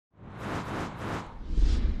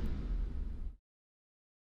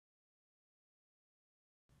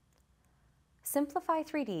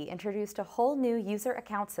Simplify3D introduced a whole new user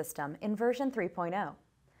account system in version 3.0.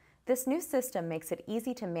 This new system makes it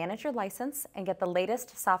easy to manage your license and get the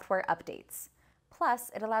latest software updates. Plus,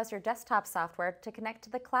 it allows your desktop software to connect to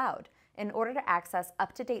the cloud in order to access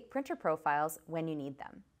up-to-date printer profiles when you need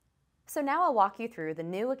them. So now I'll walk you through the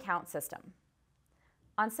new account system.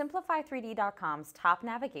 On Simplify3D.com's top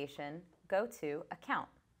navigation, go to Account.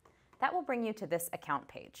 That will bring you to this account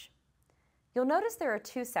page. You'll notice there are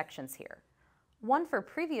two sections here. One for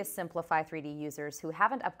previous Simplify3D users who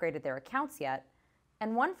haven't upgraded their accounts yet,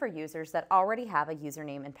 and one for users that already have a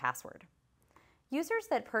username and password. Users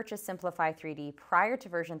that purchase Simplify3D prior to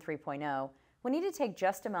version 3.0 will need to take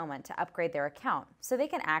just a moment to upgrade their account so they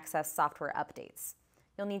can access software updates.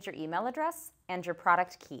 You'll need your email address and your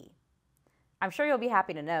product key. I'm sure you'll be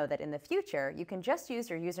happy to know that in the future, you can just use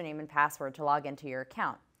your username and password to log into your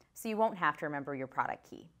account, so you won't have to remember your product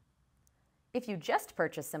key. If you just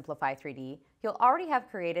purchased Simplify3D, you'll already have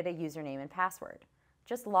created a username and password.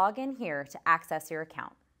 Just log in here to access your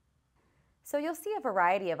account. So you'll see a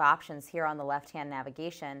variety of options here on the left-hand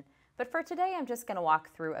navigation, but for today I'm just going to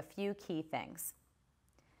walk through a few key things.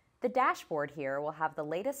 The dashboard here will have the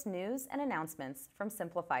latest news and announcements from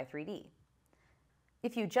Simplify3D.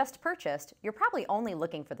 If you just purchased, you're probably only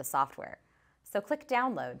looking for the software, so click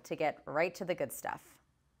Download to get right to the good stuff.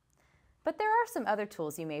 But there are some other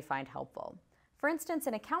tools you may find helpful. For instance,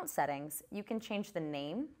 in account settings, you can change the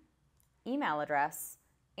name, email address,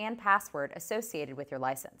 and password associated with your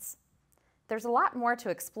license. There's a lot more to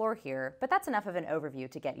explore here, but that's enough of an overview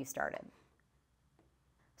to get you started.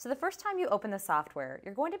 So the first time you open the software,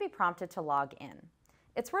 you're going to be prompted to log in.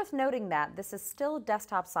 It's worth noting that this is still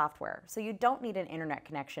desktop software, so you don't need an internet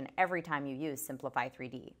connection every time you use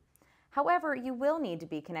Simplify3D. However, you will need to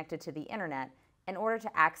be connected to the internet in order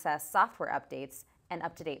to access software updates and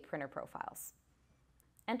up-to-date printer profiles.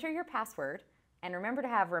 Enter your password, and remember to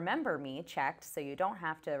have Remember Me checked so you don't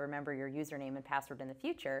have to remember your username and password in the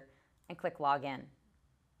future, and click Login.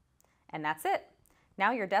 And that's it.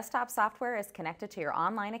 Now your desktop software is connected to your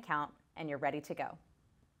online account and you're ready to go.